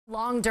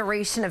Long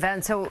duration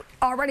event. So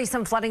already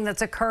some flooding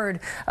that's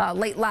occurred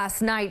late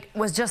last night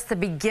was just the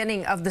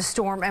beginning of the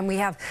storm, and we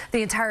have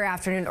the entire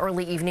afternoon,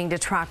 early evening to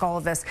track all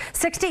of this.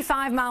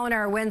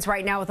 65-mile-an-hour winds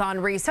right now with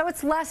Henri, so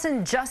it's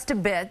lessened just a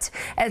bit.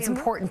 It's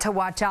important to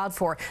watch out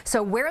for.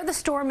 So where the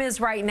storm is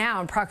right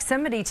now in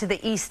proximity to the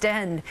east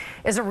end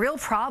is a real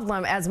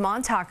problem as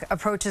Montauk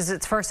approaches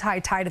its first high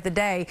tide of the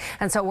day,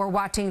 and so we're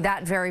watching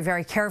that very,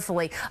 very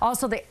carefully.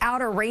 Also, the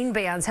outer rain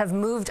bands have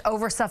moved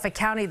over Suffolk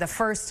County, the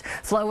first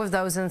flow of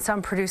those, and some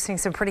producing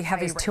some pretty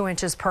heavy 2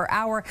 inches per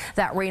hour.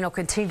 That rain will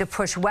continue to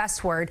push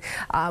westward.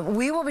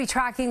 We will be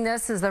tracking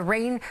this as the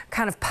rain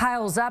kind of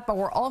piles up, but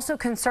we're also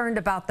concerned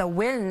about the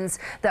winds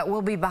that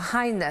will be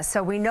behind this.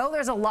 So we know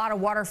there's a lot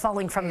of water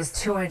falling from this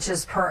 2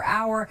 inches per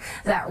hour.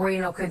 That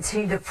rain will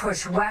continue to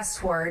push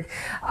westward.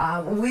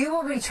 We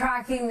will be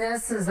tracking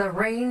this as the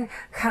rain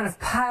kind of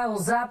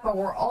piles up, but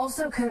we're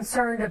also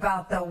concerned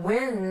about the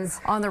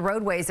winds on the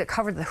roadways that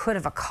covered the hood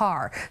of a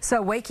car.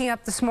 So waking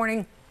up this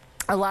morning,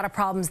 a lot of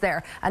problems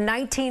there. A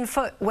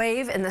 19-foot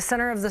wave in the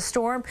center of the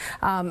storm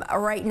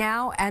right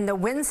now, and the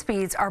wind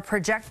speeds are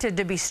projected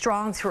to be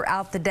strong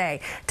throughout the day.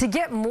 To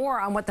get more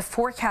on what the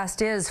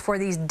forecast is for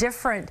these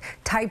different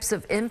types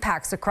of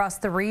impacts across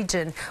the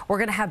region, we're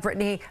going to have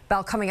Brittany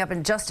Bell coming up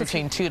in just a few.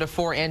 Between 2 to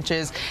 4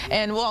 inches,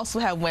 and we'll also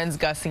have winds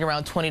gusting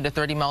around 20 to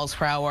 30 miles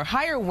per hour.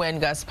 Higher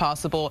wind gusts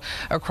possible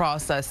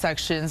across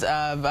sections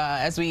of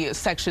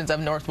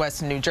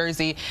northwestern New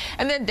Jersey,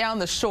 and then down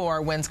the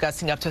shore, winds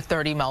gusting up to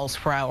 30 miles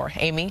per hour.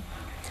 Amy?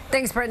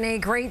 Thanks, Brittany.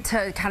 Great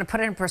to kind of put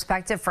it in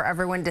perspective for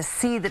everyone to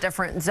see the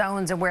different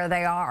zones and where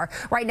they are.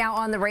 Right now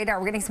on the radar,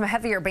 we're getting some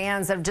heavier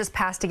bands that have just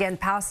passed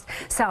past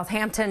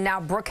Southampton. Now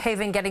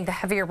Brookhaven getting the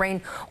heavier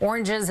rain.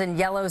 Oranges and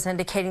yellows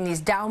indicating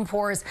these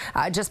downpours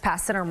just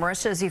past Center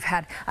Mauritius. You've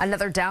had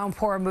another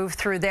downpour move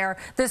through there.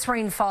 This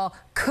rainfall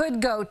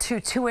could go to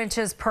 2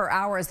 inches per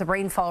hour as the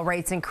rainfall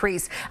rates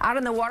increase. Out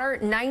in the water,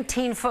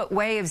 19-foot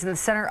waves in the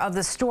center of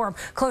the storm.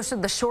 Close to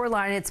the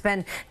shoreline, it's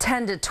been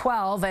 10 to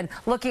 12. And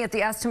looking at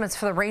the estimates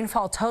for the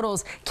rainfall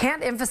totals,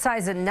 can't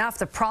emphasize enough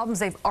the problems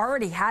they've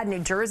already had in New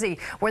Jersey,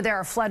 where there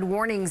are flood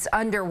warnings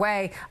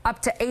underway.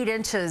 Up to 8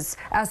 inches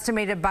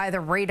estimated by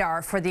the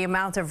radar for the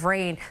amount of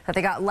rain that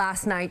they got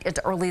last night and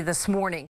early this morning.